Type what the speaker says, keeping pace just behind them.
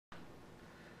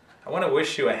I want to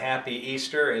wish you a happy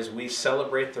Easter as we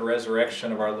celebrate the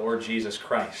resurrection of our Lord Jesus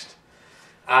Christ.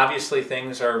 Obviously,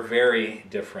 things are very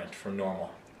different from normal.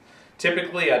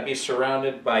 Typically, I'd be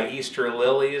surrounded by Easter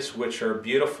lilies, which are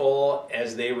beautiful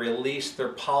as they release their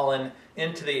pollen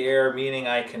into the air, meaning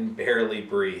I can barely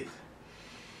breathe.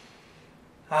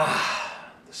 The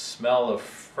smell of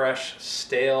fresh,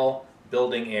 stale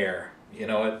building air. You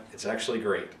know, it's actually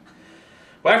great.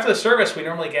 Well, after the service, we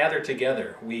normally gather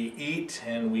together. We eat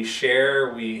and we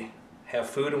share, we have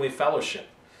food and we fellowship.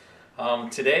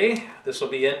 Today, this will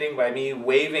be ending by me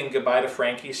waving goodbye to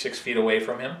Frankie 6 feet away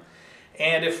from him.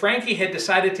 And if Frankie had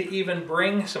decided to even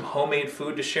bring some homemade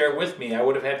food to share with me, I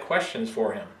would have had questions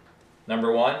for him.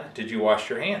 Number 1, did you wash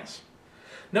your hands?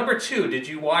 Number 2, did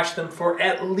you wash them for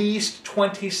at least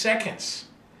 20 seconds?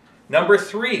 Number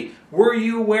 3, were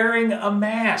you wearing a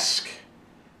mask?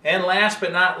 And last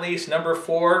but not least, number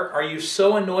 4, are you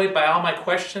so annoyed by all my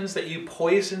questions that you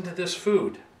poisoned this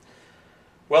food?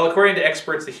 Well, according to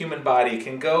experts, the human body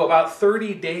can go about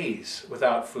 30 days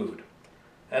without food.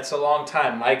 That's a long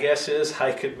time. My guess is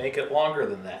I could make it longer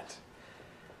than that.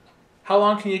 How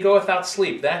long can you go without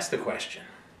sleep? That's the question.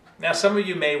 Now, some of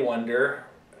you may wonder,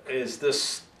 is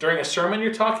this during a sermon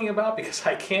you're talking about? Because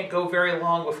I can't go very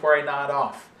long before I nod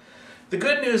off. The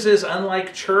good news is,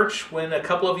 unlike church, when a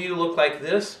couple of you look like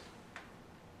this,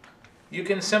 you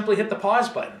can simply hit the pause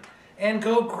button and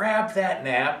go grab that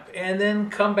nap and then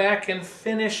come back and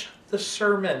finish the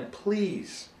sermon,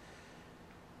 please.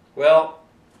 Well,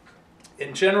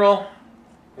 in general,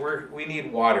 we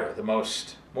need water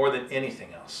more than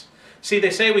anything else. See, they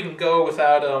say we can go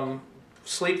without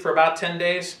sleep for about 10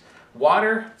 days.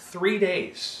 Water, 3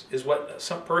 days is what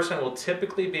some person will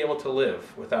typically be able to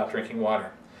live without drinking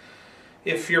water.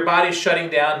 If your body's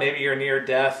shutting down, maybe you're near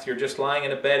death, you're just lying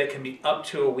in a bed, it can be up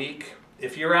to a week.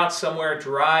 If you're out somewhere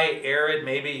dry, arid,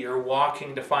 maybe you're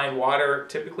walking to find water,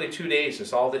 typically 2 days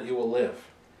is all that you will live.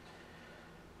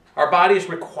 Our bodies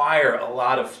require a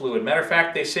lot of fluid. Matter of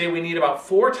fact, they say we need about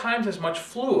 4 times as much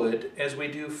fluid as we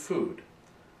do food.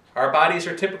 Our bodies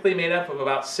are typically made up of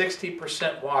about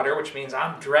 60% water, which means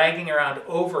I'm dragging around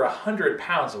over 100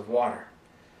 pounds of water.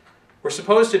 We're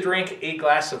supposed to drink 8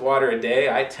 glasses of water a day.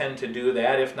 I tend to do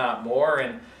that, if not more,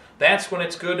 and that's when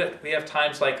it's good. We have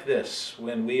times like this,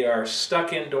 when we are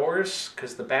stuck indoors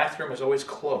because the bathroom is always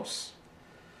close.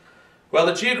 Well,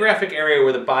 the geographic area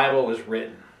where the Bible was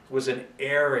written was an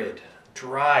arid,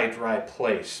 dry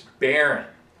place, barren.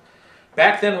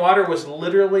 Back then, water was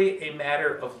literally a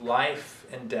matter of life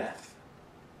and death.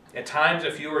 At times,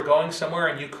 if you were going somewhere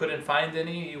and you couldn't find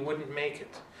any, you wouldn't make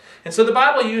it. And so the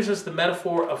Bible uses the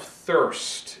metaphor of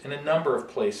thirst in a number of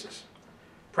places.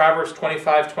 Proverbs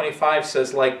 25:25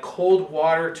 says, like cold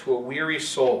water to a weary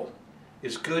soul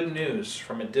is good news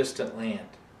from a distant land.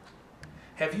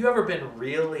 Have you ever been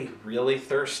really, really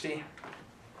thirsty?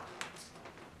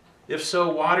 If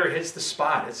so, water hits the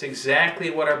spot. It's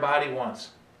exactly what our body wants.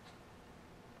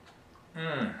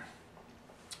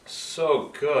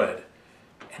 So good.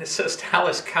 And it says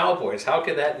Dallas Cowboys. How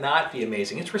could that not be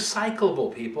amazing? It's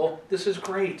recyclable, people. This is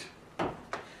great.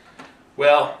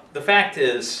 Well, the fact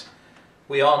is,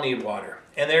 we all need water.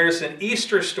 And there's an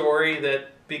Easter story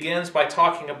that begins by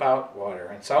talking about water.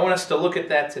 And so I want us to look at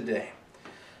that today.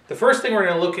 The first thing we're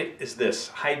going to look at is this: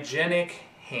 hygienic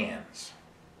hands.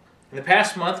 In the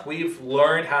past month, we've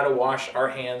learned how to wash our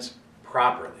hands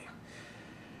properly.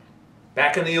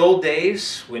 Back in the old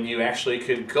days, when you actually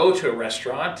could go to a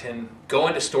restaurant and go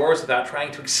into stores without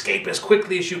trying to escape as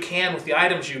quickly as you can with the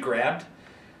items you grabbed,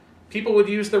 people would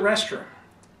use the restroom.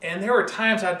 And there were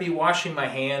times I'd be washing my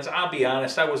hands. I'll be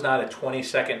honest, I was not a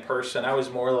 20-second person. I was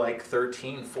more like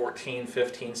 13, 14,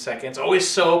 15 seconds. Always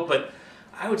soap, but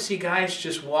I would see guys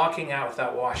just walking out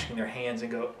without washing their hands and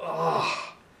go,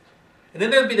 oh. And then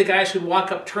there'd be the guys who'd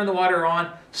walk up, turn the water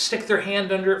on, stick their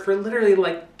hand under it for literally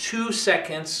like 2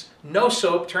 seconds, no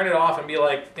soap, turn it off and be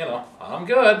like, I'm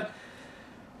good.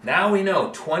 Now we know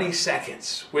 20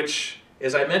 seconds, which,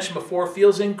 as I mentioned before,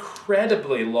 feels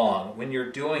incredibly long when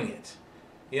you're doing it.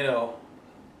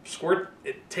 Squirt,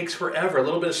 it takes forever. A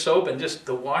little bit of soap and just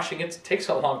the washing, it takes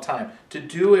a long time to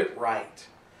do it right.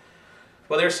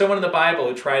 Well, there's someone in the Bible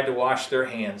who tried to wash their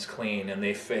hands clean and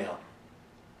they failed.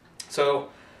 So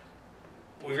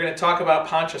we're going to talk about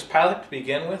Pontius Pilate to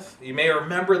begin with. You may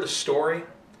remember the story.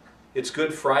 It's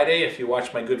Good Friday. If you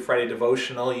watch my Good Friday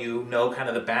devotional, you know kind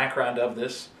of the background of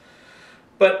this.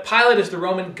 But Pilate is the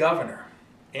Roman governor,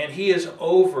 and he is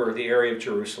over the area of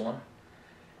Jerusalem.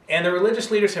 And the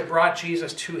religious leaders have brought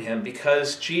Jesus to him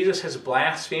because Jesus has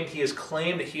blasphemed. He has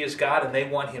claimed that he is God, and they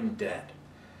want him dead.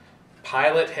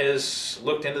 Pilate has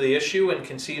looked into the issue and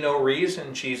can see no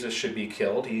reason Jesus should be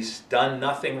killed. He's done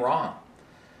nothing wrong.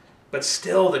 But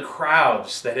still the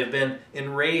crowds that have been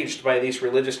enraged by these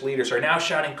religious leaders are now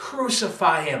shouting,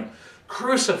 "Crucify him!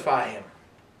 Crucify him!"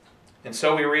 And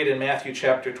so we read in Matthew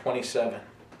chapter 27.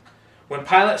 When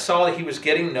Pilate saw that he was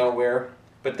getting nowhere,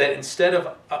 but instead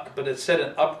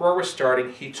an uproar was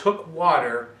starting, he took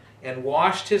water and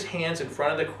washed his hands in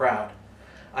front of the crowd.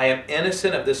 "I am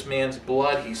innocent of this man's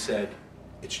blood," he said.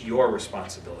 "It's your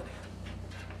responsibility."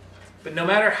 But no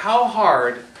matter how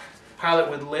hard Pilate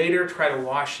would later try to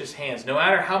wash his hands, no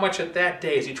matter how much at that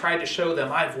day as he tried to show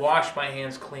them, "I've washed my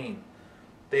hands clean,"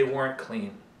 they weren't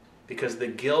clean because the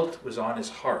guilt was on his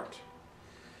heart.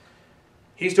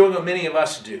 He's doing what many of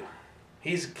us do.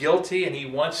 He's guilty and he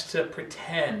wants to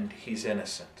pretend he's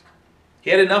innocent. He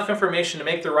had enough information to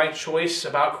make the right choice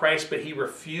about Christ, but he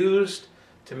refused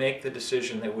to make the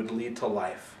decision that would lead to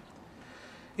life.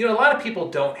 You know, a lot of people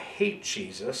don't hate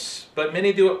Jesus, but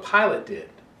many do what Pilate did.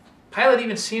 Pilate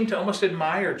even seemed to almost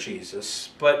admire Jesus,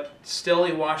 but still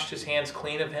he washed his hands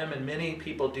clean of him, and many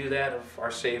people do that of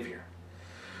our Savior.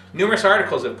 Numerous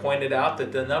articles have pointed out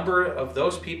that the number of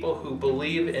those people who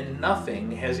believe in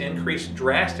nothing has increased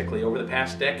drastically over the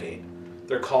past decade.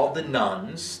 They're called the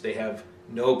nuns. They have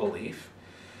no belief.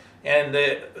 And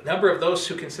the number of those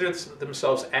who consider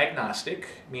themselves agnostic,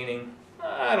 meaning,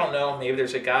 I don't know, maybe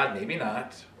there's a God, maybe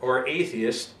not, or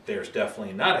atheist, there's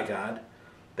definitely not a God,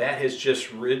 that has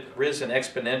just risen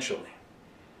exponentially.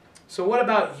 So what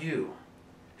about you?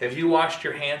 Have you washed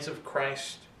your hands of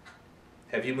Christ?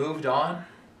 Have you moved on?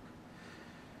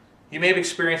 You may have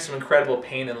experienced some incredible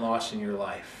pain and loss in your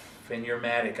life, and you're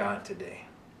mad at God today.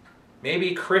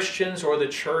 Maybe Christians or the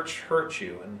church hurt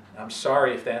you, and I'm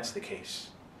sorry if that's the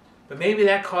case. But maybe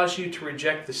that caused you to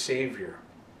reject the Savior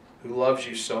who loves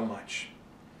you so much.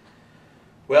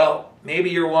 Well, maybe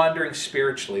you're wandering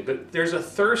spiritually, but there's a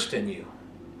thirst in you.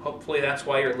 Hopefully that's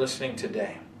why you're listening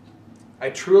today. I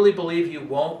truly believe you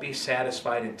won't be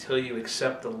satisfied until you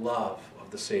accept the love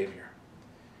of the Savior.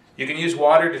 You can use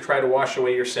water to try to wash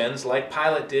away your sins like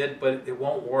Pilate did, but it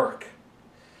won't work.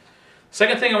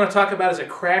 Second thing I want to talk about is a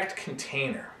cracked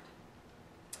container.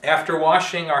 After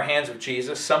washing our hands of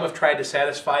Jesus, some have tried to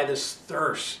satisfy this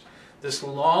thirst, this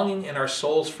longing in our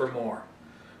souls for more,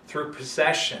 through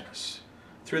possessions,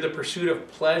 through the pursuit of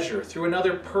pleasure, through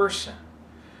another person.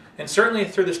 And certainly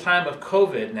through this time of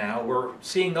COVID now, we're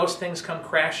seeing those things come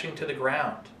crashing to the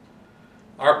ground.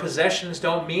 Our possessions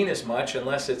don't mean as much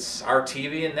unless it's our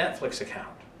TV and Netflix account.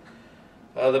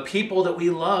 The people that we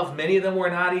love, many of them we're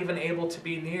not even able to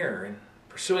be near. And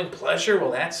pursuing pleasure,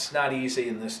 well, that's not easy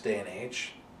in this day and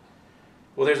age.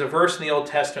 Well, there's a verse in the Old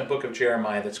Testament book of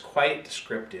Jeremiah that's quite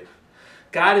descriptive.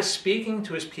 God is speaking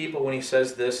to his people when he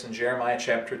says this in Jeremiah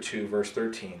chapter 2, verse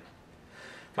 13.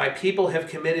 "My people have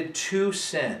committed two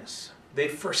sins.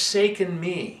 They've forsaken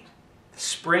me, the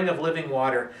spring of living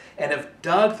water, and have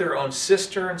dug their own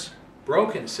cisterns,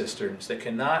 broken cisterns that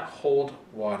cannot hold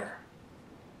water."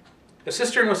 A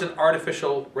cistern was an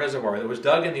artificial reservoir that was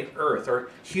dug in the earth or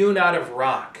hewn out of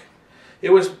rock.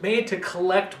 It was made to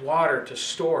collect water, to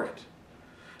store it.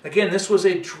 Again, this was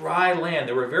a dry land.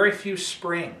 There were very few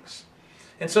springs.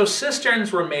 And so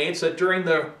cisterns were made so that during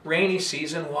the rainy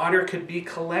season, water could be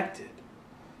collected,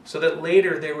 so that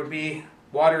later there would be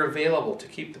water available to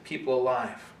keep the people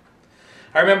alive.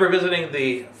 I remember visiting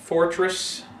the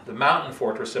fortress, the mountain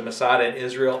fortress of Masada in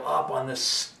Israel, up on this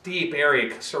steep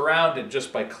area surrounded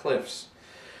just by cliffs.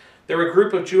 There were a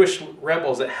group of Jewish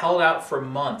rebels that held out for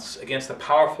months against the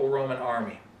powerful Roman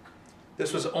army.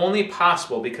 This was only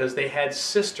possible because they had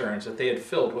cisterns that they had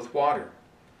filled with water.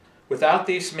 Without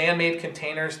these man-made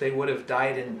containers, they would have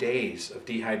died in days of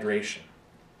dehydration.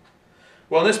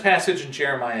 Well, in this passage in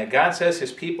Jeremiah, God says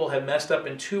his people have messed up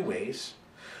in two ways.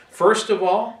 First of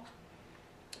all,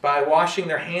 by washing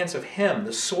their hands of him,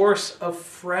 the source of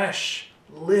fresh,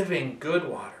 living, good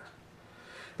water.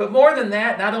 But more than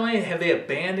that, not only have they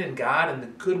abandoned God and the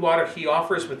good water he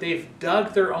offers, but they've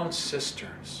dug their own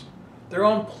cisterns, their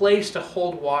own place to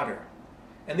hold water.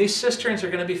 And these cisterns are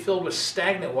going to be filled with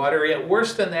stagnant water, yet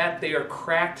worse than that, they are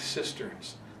cracked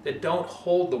cisterns that don't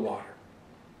hold the water.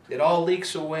 It all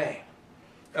leaks away.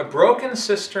 A broken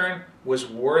cistern was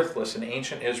worthless in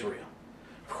ancient Israel.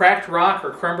 Cracked rock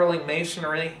or crumbling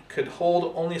masonry could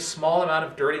hold only a small amount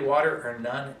of dirty water or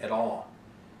none at all.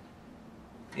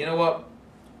 You know what?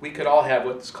 We could all have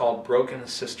what's called broken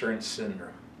cistern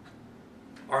syndrome.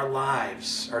 Our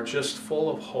lives are just full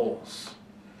of holes.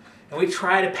 And we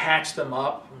try to patch them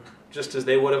up just as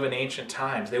they would have in ancient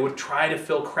times. They would try to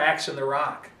fill cracks in the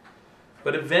rock.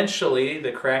 But eventually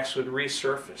the cracks would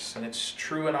resurface, and it's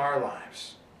true in our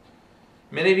lives.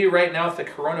 Many of you right now with the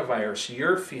coronavirus,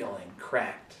 you're feeling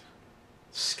cracked,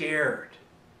 scared,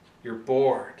 you're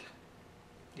bored,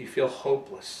 you feel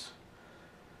hopeless.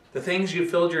 The things you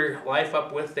filled your life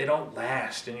up with, they don't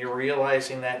last, and you're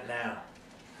realizing that now.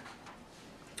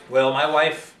 Well, my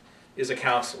wife is a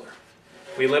counselor.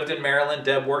 We lived in Maryland.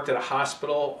 Deb worked at a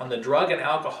hospital on the drug and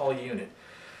alcohol unit.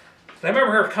 And I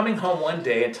remember her coming home one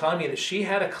day and telling me that she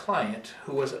had a client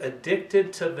who was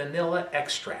addicted to vanilla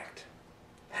extract.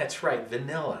 That's right,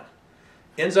 vanilla.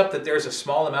 Ends up that there's a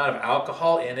small amount of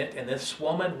alcohol in it, and this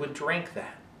woman would drink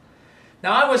that.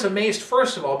 Now, I was amazed,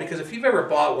 first of all, because if you've ever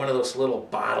bought one of those little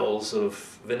bottles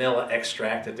of vanilla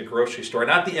extract at the grocery store,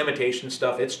 not the imitation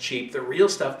stuff, it's cheap. The real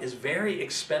stuff is very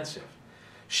expensive.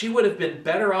 She would have been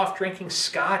better off drinking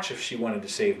scotch if she wanted to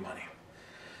save money.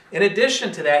 In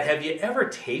addition to that, have you ever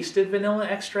tasted vanilla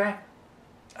extract?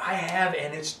 I have,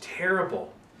 and it's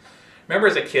terrible. Remember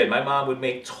as a kid, my mom would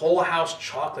make Toll House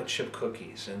chocolate chip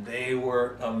cookies, and they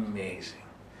were amazing.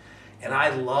 And I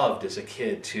loved as a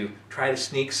kid to try to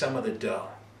sneak some of the dough.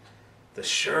 The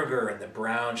sugar and the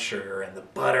brown sugar and the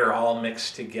butter all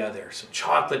mixed together. Some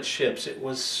chocolate chips. It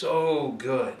was so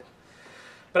good.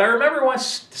 But I remember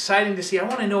once deciding to see, I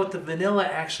want to know what the vanilla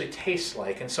actually tastes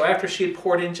like. And so after she had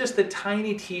poured in just a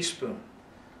tiny teaspoon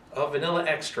of vanilla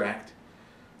extract,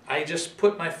 I just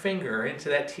put my finger into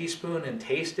that teaspoon and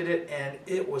tasted it, and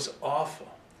it was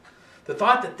awful. The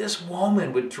thought that this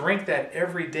woman would drink that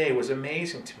every day was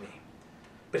amazing to me.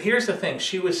 But here's the thing,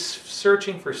 she was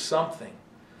searching for something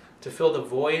to fill the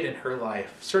void in her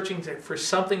life, searching for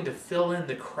something to fill in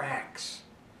the cracks.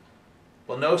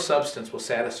 Well, no substance will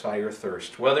satisfy your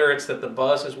thirst, whether it's that the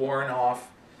buzz is worn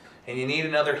off and you need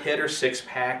another hit or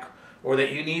six-pack, or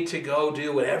that you need to go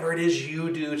do whatever it is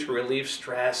you do to relieve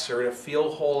stress or to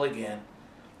feel whole again.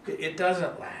 It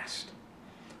doesn't last.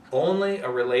 Only a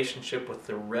relationship with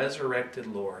the resurrected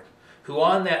Lord, who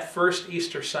on that first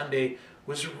Easter Sunday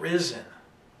was risen.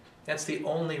 That's the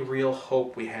only real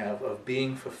hope we have of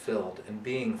being fulfilled and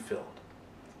being filled.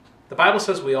 The Bible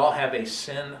says we all have a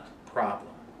sin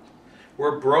problem.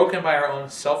 We're broken by our own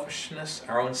selfishness,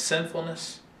 our own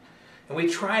sinfulness, and we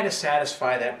try to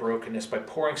satisfy that brokenness by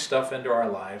pouring stuff into our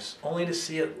lives, only to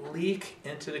see it leak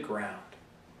into the ground.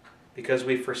 Because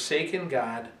we've forsaken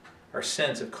God, our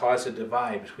sins have caused a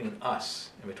divide between us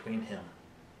and between Him.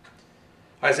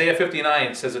 Isaiah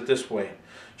 59 says it this way,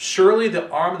 "Surely the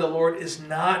arm of the Lord is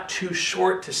not too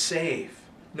short to save,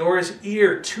 nor his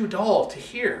ear too dull to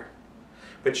hear.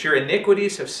 But your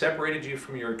iniquities have separated you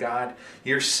from your God.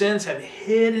 Your sins have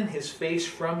hidden His face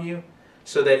from you,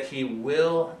 so that He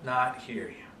will not hear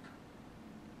you."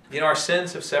 You know, our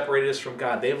sins have separated us from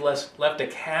God. They've left a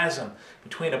chasm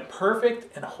between a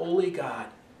perfect and holy God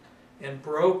and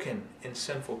broken and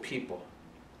sinful people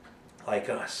like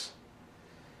us.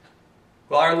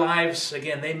 Well, our lives,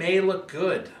 again, they may look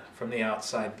good from the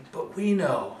outside, but we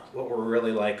know what we're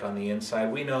really like on the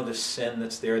inside. We know the sin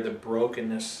that's there, the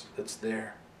brokenness that's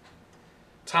there.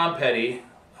 Tom Petty,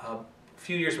 a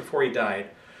few years before he died,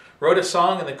 wrote a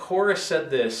song, and the chorus said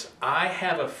this, "I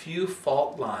have a few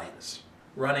fault lines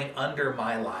running under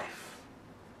my life."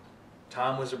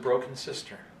 Tom was a broken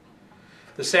cistern.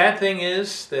 The sad thing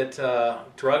is that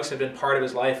drugs have been part of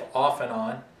his life off and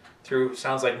on through,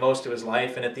 sounds like, most of his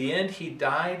life, and at the end he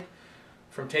died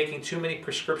from taking too many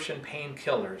prescription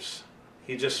painkillers.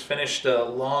 He just finished a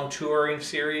long touring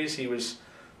series. He was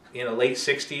in late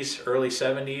 60s, early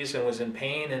 70s, and was in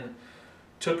pain and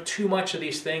took too much of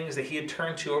these things that he had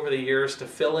turned to over the years to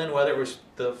fill in, whether it was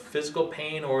the physical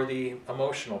pain or the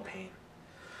emotional pain.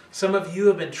 Some of you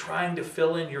have been trying to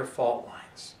fill in your fault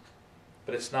lines,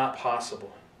 but it's not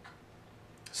possible.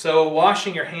 So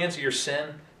washing your hands of your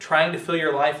sin, trying to fill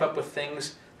your life up with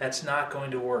things, that's not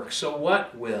going to work. So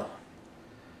what will?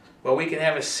 Well, we can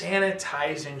have a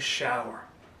sanitizing shower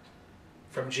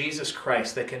from Jesus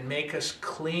Christ that can make us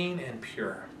clean and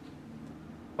pure.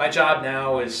 My job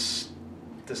now does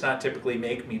not typically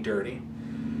make me dirty.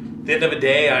 At the end of the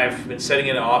day, I've been sitting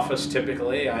in an office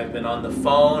typically. I've been on the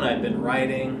phone, I've been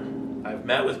writing, I've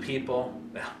met with people.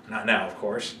 Well, not now, of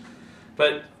course.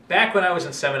 But back when I was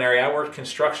in seminary, I worked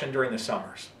construction during the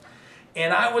summers.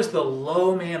 And I was the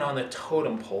low man on the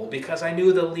totem pole because I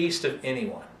knew the least of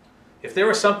anyone. If there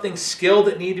was something skilled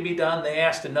that needed to be done, they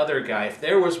asked another guy. If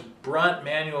there was brunt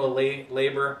manual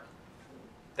labor,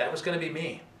 that was going to be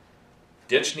me.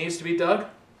 Ditch needs to be dug?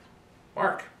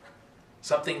 Mark.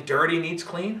 Something dirty needs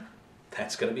clean?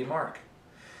 That's going to be Mark.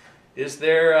 Is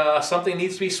there something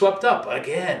needs to be swept up?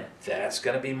 Again, that's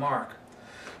going to be Mark.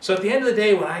 So at the end of the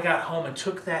day, when I got home and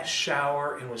took that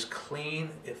shower and was clean,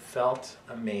 it felt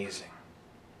amazing.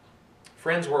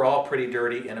 Friends, we're all pretty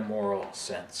dirty in a moral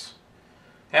sense.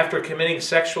 After committing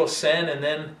sexual sin and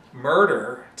then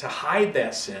murder to hide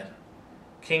that sin,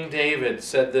 King David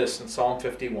said this in Psalm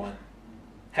 51,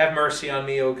 "Have mercy on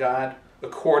me, O God,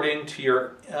 according to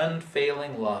your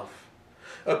unfailing love.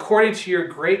 According to your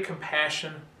great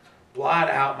compassion, blot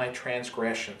out my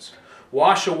transgressions.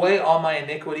 Wash away all my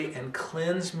iniquity and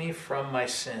cleanse me from my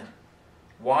sin.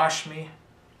 Wash me,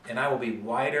 and I will be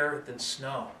whiter than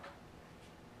snow."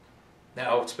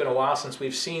 Now, it's been a while since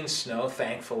we've seen snow,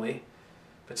 thankfully.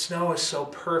 But snow is so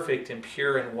perfect and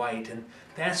pure and white, and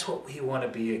that's what we want to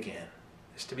be again,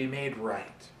 is to be made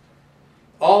right.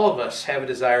 All of us have a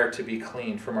desire to be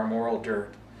clean from our moral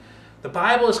dirt. The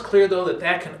Bible is clear, though, that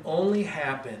that can only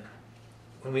happen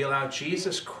when we allow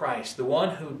Jesus Christ, the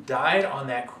one who died on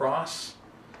that cross,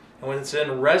 and when it's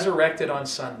then resurrected on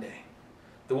Sunday,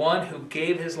 the one who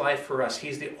gave his life for us.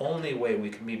 He's the only way we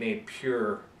can be made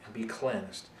pure and be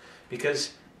cleansed,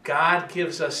 because God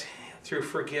gives us, through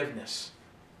forgiveness,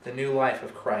 the new life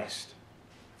of Christ.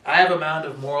 I have a mound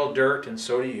of moral dirt, and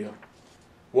so do you.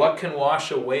 What can wash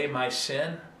away my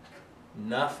sin?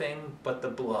 Nothing but the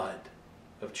blood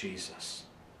of Jesus.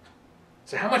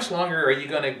 So how much longer are you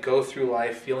going to go through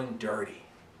life feeling dirty?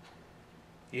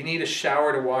 You need a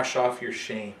shower to wash off your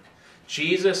shame.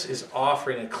 Jesus is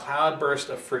offering a cloudburst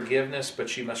of forgiveness,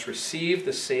 but you must receive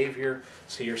the Savior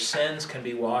so your sins can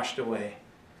be washed away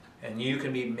and you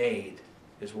can be made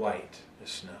as white as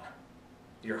snow.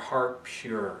 Your heart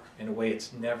pure in a way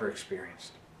it's never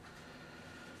experienced.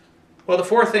 Well, the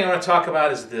fourth thing I want to talk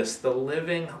about is this, the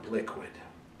living liquid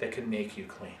that can make you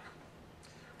clean.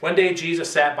 One day Jesus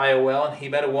sat by a well and he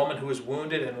met a woman who was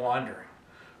wounded and wandering.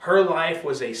 Her life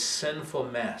was a sinful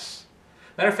mess.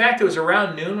 Matter of fact, it was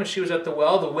around noon when she was at the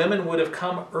well. The women would have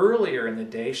come earlier in the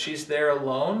day. She's there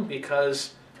alone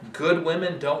because good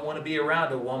women don't want to be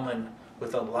around a woman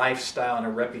with a lifestyle and a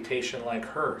reputation like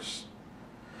hers.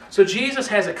 So Jesus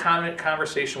has a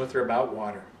conversation with her about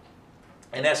water.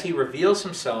 And as he reveals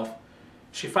himself,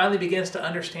 she finally begins to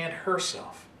understand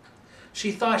herself.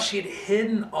 She thought she had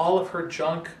hidden all of her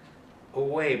junk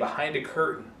away behind a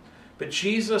curtain. But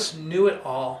Jesus knew it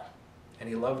all, and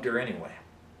he loved her anyway.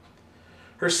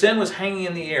 Her sin was hanging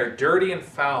in the air, dirty and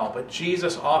foul, but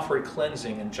Jesus offered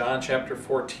cleansing in John chapter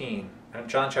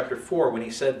 4, when he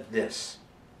said this,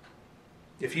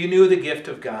 "If you knew the gift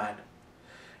of God,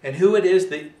 and who it is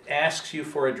that asks you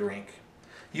for a drink,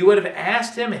 you would have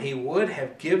asked him, and he would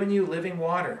have given you living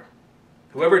water.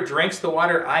 Whoever drinks the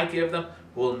water I give them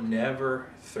will never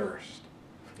thirst.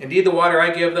 Indeed, the water I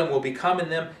give them will become in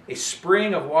them a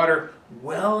spring of water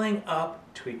welling up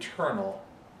to eternal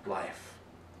life."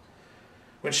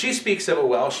 When she speaks of a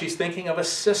well, she's thinking of a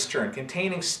cistern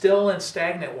containing still and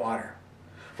stagnant water.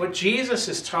 What Jesus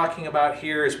is talking about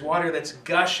here is water that's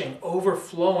gushing,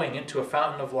 overflowing into a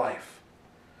fountain of life.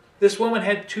 This woman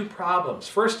had two problems.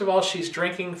 First of all, she's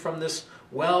drinking from this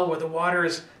well where the water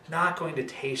is not going to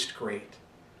taste great.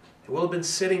 It will have been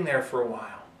sitting there for a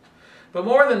while. But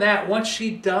more than that, once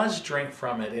she does drink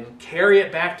from it and carry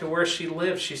it back to where she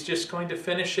lives, she's just going to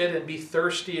finish it and be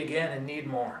thirsty again and need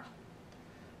more.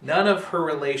 None of her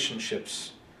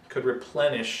relationships could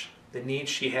replenish the needs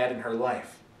she had in her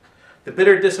life. The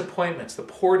bitter disappointments, the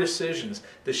poor decisions,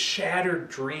 the shattered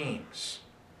dreams,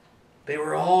 they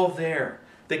were all there.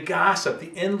 The gossip,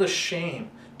 the endless shame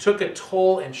took a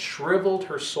toll and shriveled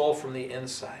her soul from the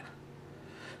inside.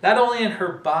 Not only in her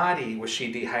body was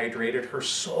she dehydrated, her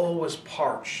soul was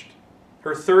parched.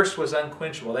 Her thirst was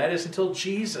unquenchable. That is, until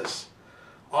Jesus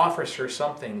offers her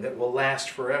something that will last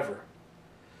forever.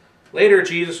 Later,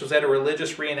 Jesus was at a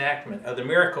religious reenactment of the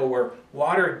miracle where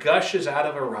water gushes out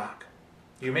of a rock.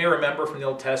 You may remember from the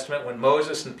Old Testament when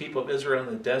Moses and the people of Israel in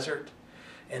the desert,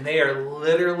 and they are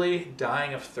literally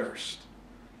dying of thirst.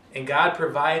 And God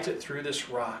provides it through this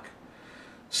rock.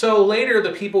 So later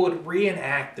the people would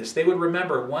reenact this. They would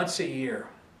remember once a year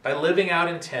by living out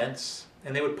in tents,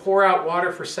 and they would pour out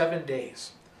water for 7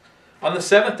 days. On the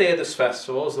seventh day of this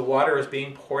festival, as the water was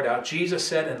being poured out, Jesus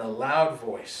said in a loud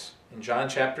voice, in John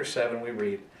chapter 7 we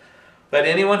read, "Let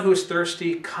anyone who is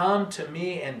thirsty come to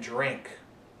me and drink.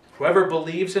 Whoever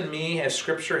believes in me, as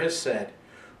Scripture has said,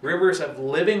 rivers of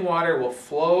living water will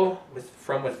flow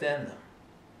from within them."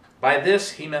 By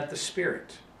this he meant the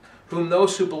Spirit, whom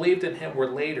those who believed in him were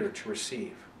later to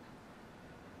receive.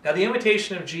 Now the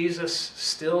invitation of Jesus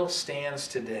still stands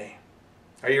today.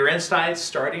 Are your insides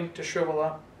starting to shrivel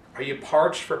up? Are you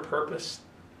parched for purpose?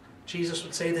 Jesus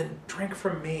would say, then drink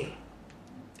from me.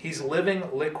 He's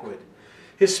living liquid.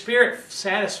 His Spirit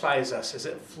satisfies us as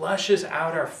it flushes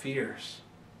out our fears.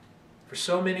 For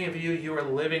so many of you, you are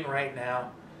living right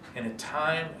now in a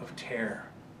time of terror.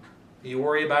 You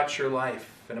worry about your life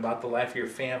and about the life of your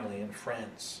family and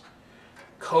friends.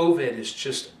 COVID is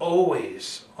just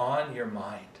always on your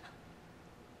mind.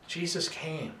 Jesus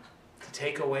came to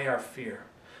take away our fear,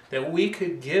 that we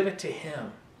could give it to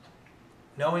him,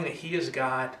 knowing that he is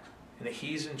God and that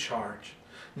he's in charge,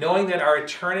 knowing that our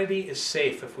eternity is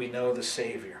safe if we know the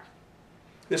Savior.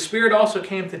 The Spirit also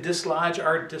came to dislodge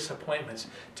our disappointments,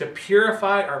 to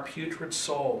purify our putrid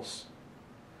souls.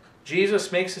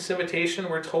 Jesus makes this invitation,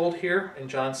 we're told here in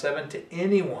John 7, to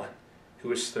anyone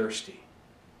who is thirsty.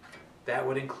 That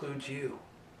would include you.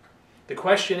 The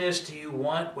question is, do you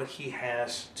want what he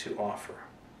has to offer?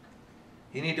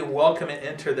 You need to welcome it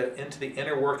into the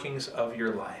inner workings of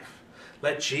your life.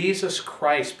 Let Jesus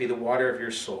Christ be the water of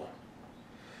your soul.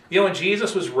 You know, when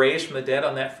Jesus was raised from the dead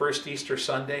on that first Easter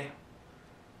Sunday,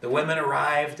 the women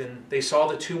arrived and they saw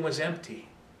the tomb was empty.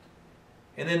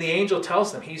 And then the angel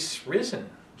tells them he's risen,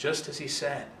 just as he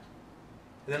said.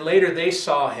 And then later they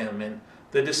saw him, and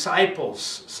the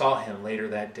disciples saw him later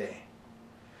that day.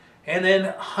 And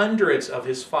then hundreds of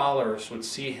his followers would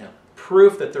see him,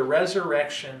 proof that the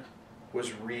resurrection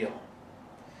was real.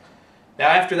 Now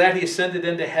after that he ascended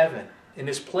into heaven. In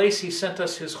his place he sent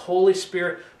us his Holy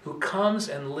Spirit, who comes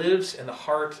and lives in the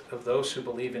heart of those who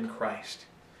believe in Christ.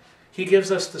 He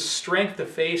gives us the strength to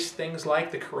face things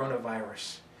like the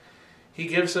coronavirus. He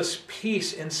gives us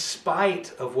peace in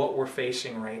spite of what we're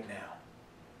facing right now.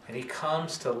 And he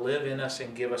comes to live in us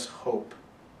and give us hope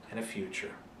and a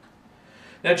future.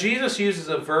 Now Jesus uses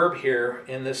a verb here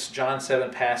in this John 7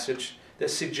 passage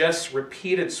that suggests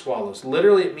repeated swallows.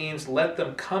 Literally it means, let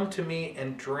them come to me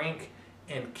and drink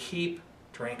and keep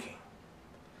drinking.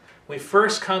 When we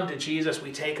first come to Jesus,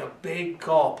 we take a big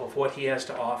gulp of what he has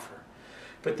to offer.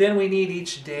 But then we need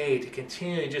each day to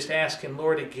continue just asking,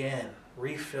 Lord, again,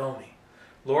 refill me.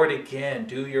 Lord, again,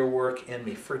 do your work in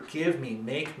me. Forgive me,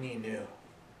 make me new.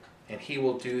 And he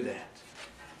will do that.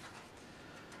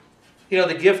 You know,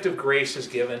 the gift of grace is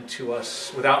given to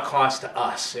us without cost to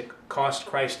us. It cost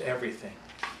Christ everything.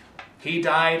 He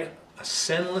died a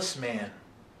sinless man,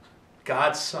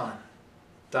 God's Son,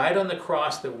 died on the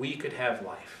cross that we could have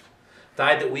life,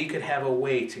 died that we could have a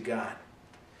way to God.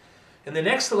 In the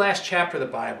next to last chapter of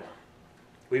the Bible,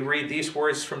 we read these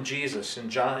words from Jesus in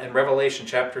Revelation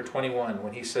chapter 21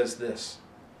 when he says this,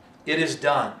 "It is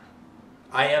done.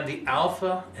 I am the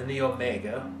Alpha and the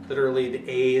Omega," literally the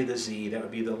A, the Z, that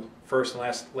would be the first and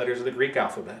last letters of the Greek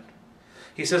alphabet.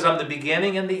 He says, "I'm the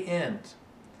beginning and the end.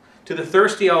 To the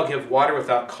thirsty I'll give water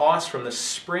without cost from the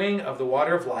spring of the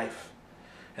water of life.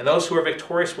 And those who are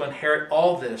victorious will inherit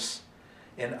all this,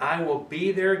 and I will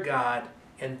be their God,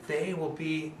 and they will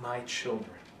be my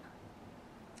children."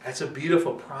 That's a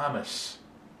beautiful promise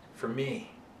for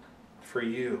me, for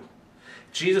you.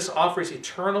 Jesus offers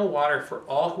eternal water for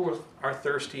all who are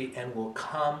thirsty and will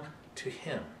come to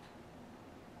him.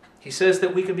 He says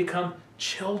that we can become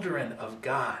children of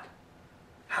God.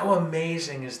 How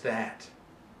amazing is that?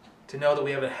 To know that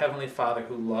we have a Heavenly Father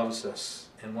who loves us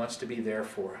and wants to be there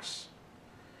for us.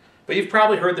 But you've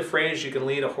probably heard the phrase, you can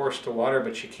lead a horse to water,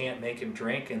 but you can't make him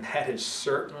drink, and that is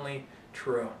certainly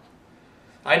true.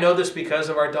 I know this because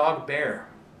of our dog Bear.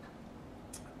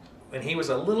 When he was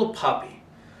a little puppy,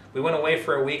 we went away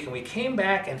for a week and we came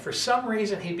back, and for some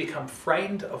reason he'd become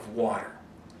frightened of water.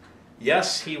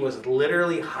 Yes, he was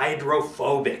literally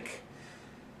hydrophobic.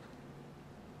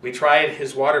 We tried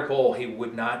his water bowl. He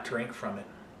would not drink from it.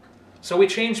 So we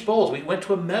changed bowls. We went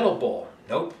to a metal bowl.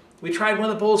 Nope. We tried one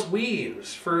of the bowls we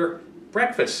use for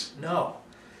breakfast. No.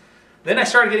 Then I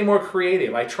started getting more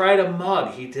creative. I tried a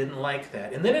mug. He didn't like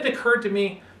that. And then it occurred to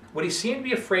me, what he seemed to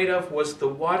be afraid of was the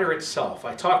water itself.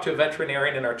 I talked to a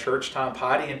veterinarian in our church, Tom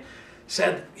Potty, and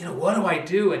said, what do I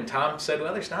do? And Tom said,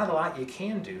 well, there's not a lot you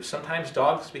can do. Sometimes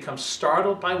dogs become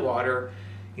startled by water.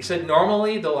 He said,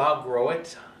 normally they'll outgrow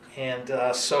it.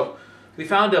 And so we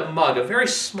found a mug, a very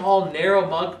small, narrow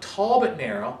mug, tall but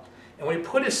narrow. And when he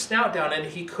put his snout down in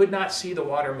it, he could not see the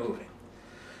water moving.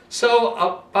 So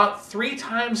about 3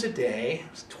 times a day,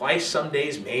 twice some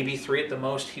days, maybe 3 at the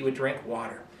most, he would drink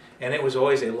water. And it was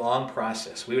always a long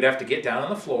process. We would have to get down on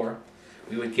the floor.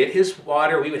 We would get his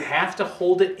water. We would have to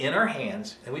hold it in our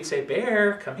hands. And we'd say,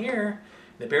 Bear, come here.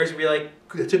 And the bears would be like,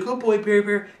 that's a good boy, Bear,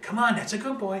 Bear. Come on, that's a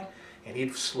good boy. And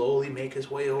he'd slowly make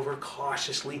his way over,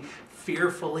 cautiously,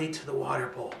 fearfully to the water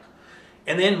bowl.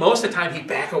 And then most of the time he'd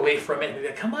back away from it and be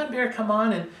like, come on, Bear, come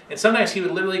on. And sometimes he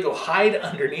would literally go hide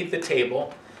underneath the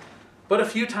table. But a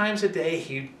few times a day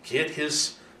he'd get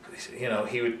his,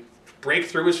 he would break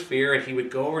through his fear and he would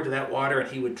go over to that water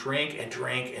and he would drink and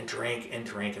drink and drink and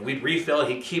drink. And we'd refill,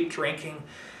 he'd keep drinking.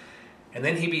 And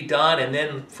then he'd be done. And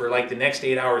then for like the next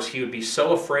 8 hours he would be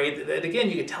so afraid that, again,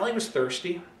 you could tell he was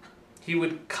thirsty. He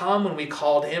would come when we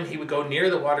called him. He would go near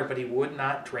the water, but he would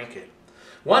not drink it.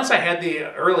 Once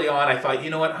early on, I thought, you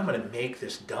know what, I'm going to make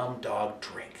this dumb dog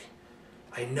drink.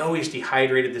 I know he's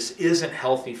dehydrated. This isn't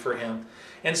healthy for him.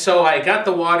 And so I got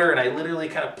the water and I literally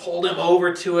kind of pulled him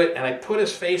over to it and I put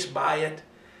his face by it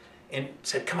and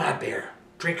said, come on, Bear,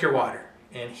 drink your water.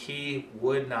 And he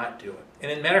would not do it.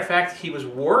 And as a matter of fact, he was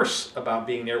worse about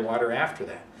being near water after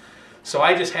that. So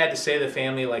I just had to say to the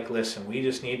family, like, listen, we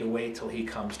just need to wait till he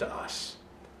comes to us,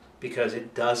 because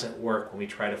it doesn't work when we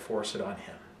try to force it on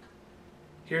him.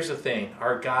 Here's the thing,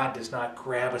 our God does not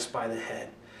grab us by the head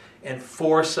and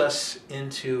force us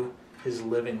into his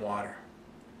living water.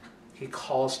 He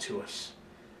calls to us.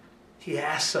 He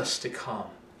asks us to come.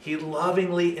 He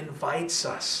lovingly invites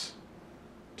us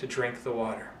to drink the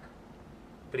water,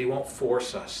 but he won't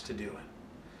force us to do it.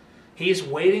 He's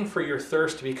waiting for your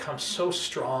thirst to become so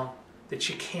strong that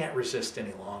you can't resist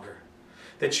any longer,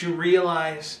 that you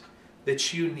realize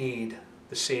that you need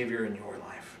the Savior in your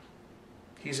life.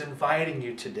 He's inviting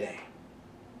you today.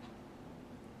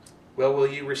 Well, will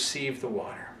you receive the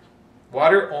water?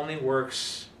 Water only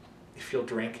works if you'll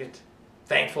drink it.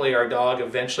 Thankfully, our dog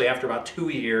eventually, after about 2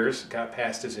 years, got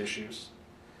past his issues.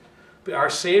 But our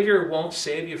Savior won't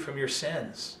save you from your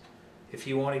sins if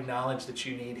you won't acknowledge that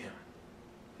you need him,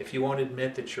 if you won't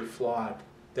admit that you're flawed,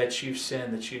 that you've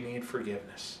sinned, that you need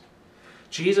forgiveness.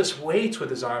 Jesus waits with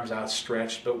his arms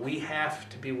outstretched, but we have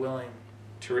to be willing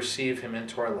to receive him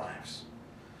into our lives.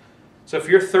 So if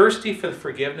you're thirsty for the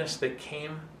forgiveness that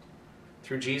came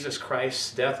through Jesus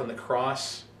Christ's death on the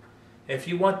cross, and if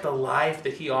you want the life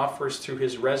that he offers through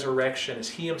his resurrection, as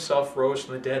he himself rose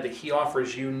from the dead, that he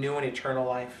offers you new and eternal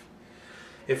life,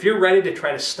 if you're ready to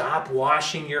try to stop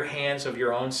washing your hands of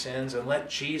your own sins and let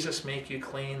Jesus make you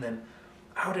clean, then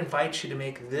I would invite you to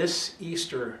make this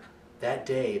Easter that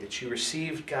day that you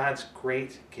received God's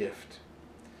great gift.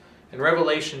 In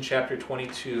Revelation chapter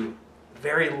 22, the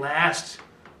very last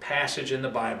passage in the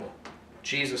Bible,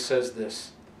 Jesus says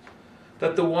this,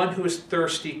 "Let the one who is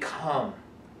thirsty come,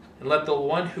 and let the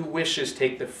one who wishes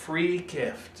take the free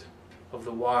gift of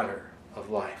the water of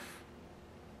life."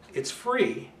 It's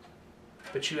free,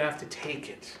 but you have to take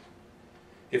it.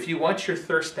 If you want your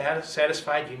thirst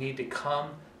satisfied, you need to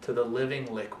come to the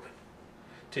living liquid,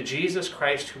 to Jesus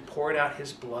Christ, who poured out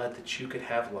his blood that you could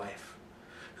have life,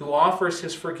 who offers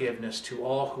his forgiveness to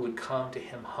all who would come to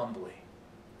him humbly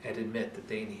and admit that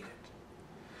they need it.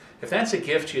 If that's a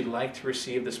gift you'd like to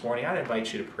receive this morning, I'd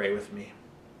invite you to pray with me.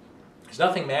 There's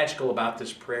nothing magical about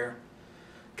this prayer.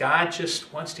 God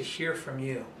just wants to hear from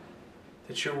you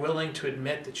that you're willing to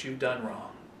admit that you've done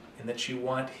wrong and that you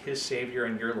want his Savior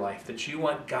in your life, that you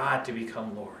want God to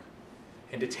become Lord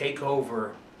and to take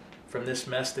over from this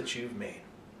mess that you've made.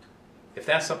 If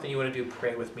that's something you want to do,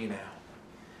 pray with me now.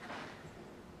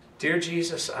 Dear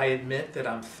Jesus, I admit that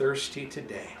I'm thirsty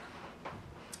today.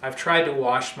 I've tried to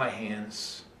wash my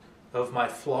hands of my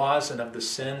flaws and of the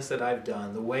sins that I've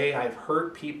done, the way I've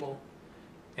hurt people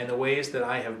and the ways that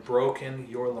I have broken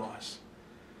your laws.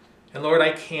 And Lord,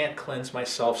 I can't cleanse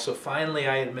myself, so finally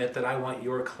I admit that I want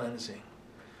your cleansing.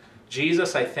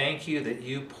 Jesus, I thank you that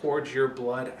you poured your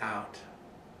blood out,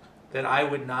 that I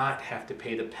would not have to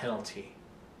pay the penalty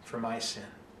for my sin.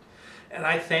 And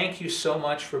I thank you so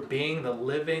much for being the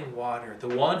living water,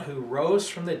 the one who rose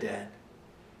from the dead,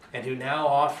 and who now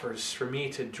offers for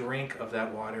me to drink of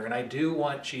that water. And I do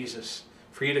want, Jesus,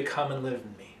 for you to come and live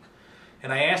in me.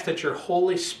 And I ask that your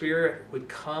Holy Spirit would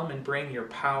come and bring your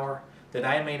power, that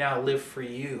I may now live for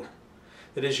you.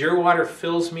 That as your water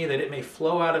fills me, that it may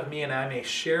flow out of me and I may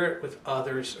share it with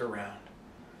others around.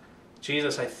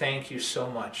 Jesus, I thank you so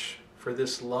much for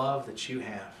this love that you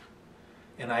have.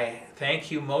 And I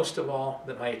thank you most of all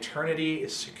that my eternity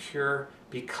is secure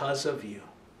because of you.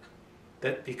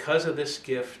 That because of this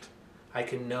gift, I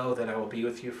can know that I will be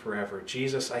with you forever.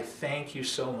 Jesus, I thank you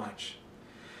so much.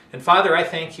 And Father, I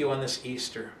thank you on this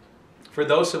Easter for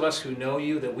those of us who know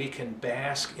you, that we can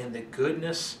bask in the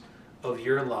goodness of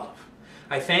your love.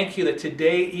 I thank you that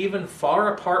today, even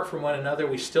far apart from one another,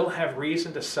 we still have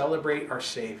reason to celebrate our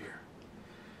Savior.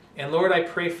 And Lord, I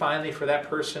pray finally for that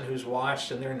person who's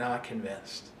watched and they're not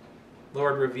convinced.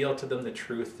 Lord, reveal to them the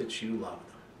truth that you love them.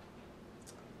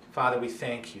 Father, we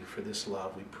thank you for this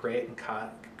love. We pray it in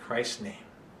Christ's name.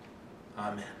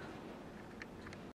 Amen.